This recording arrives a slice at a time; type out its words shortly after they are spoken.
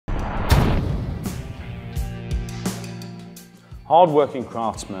Hard-working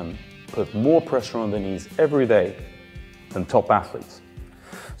craftsmen put more pressure on their knees every day than top athletes.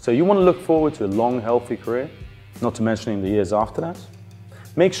 So you want to look forward to a long, healthy career, not to mention the years after that?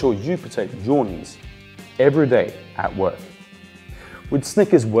 Make sure you protect your knees every day at work. With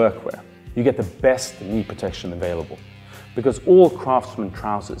Snickers Workwear, you get the best knee protection available because all Craftsman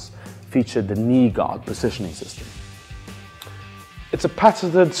trousers feature the knee guard positioning system. It's a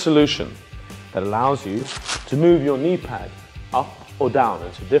patented solution that allows you to move your knee pad up or down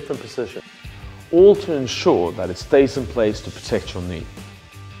into different positions, all to ensure that it stays in place to protect your knee.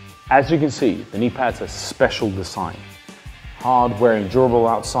 As you can see, the knee pads are special design. Hard wearing, durable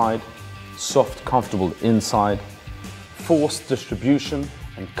outside, soft, comfortable inside, forced distribution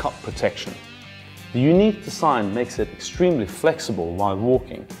and cut protection. The unique design makes it extremely flexible while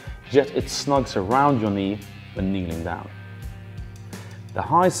walking, yet it snugs around your knee when kneeling down. The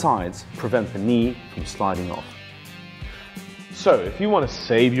high sides prevent the knee from sliding off. So if you want to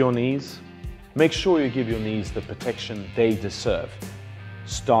save your knees, make sure you give your knees the protection they deserve,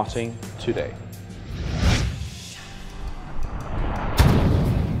 starting today.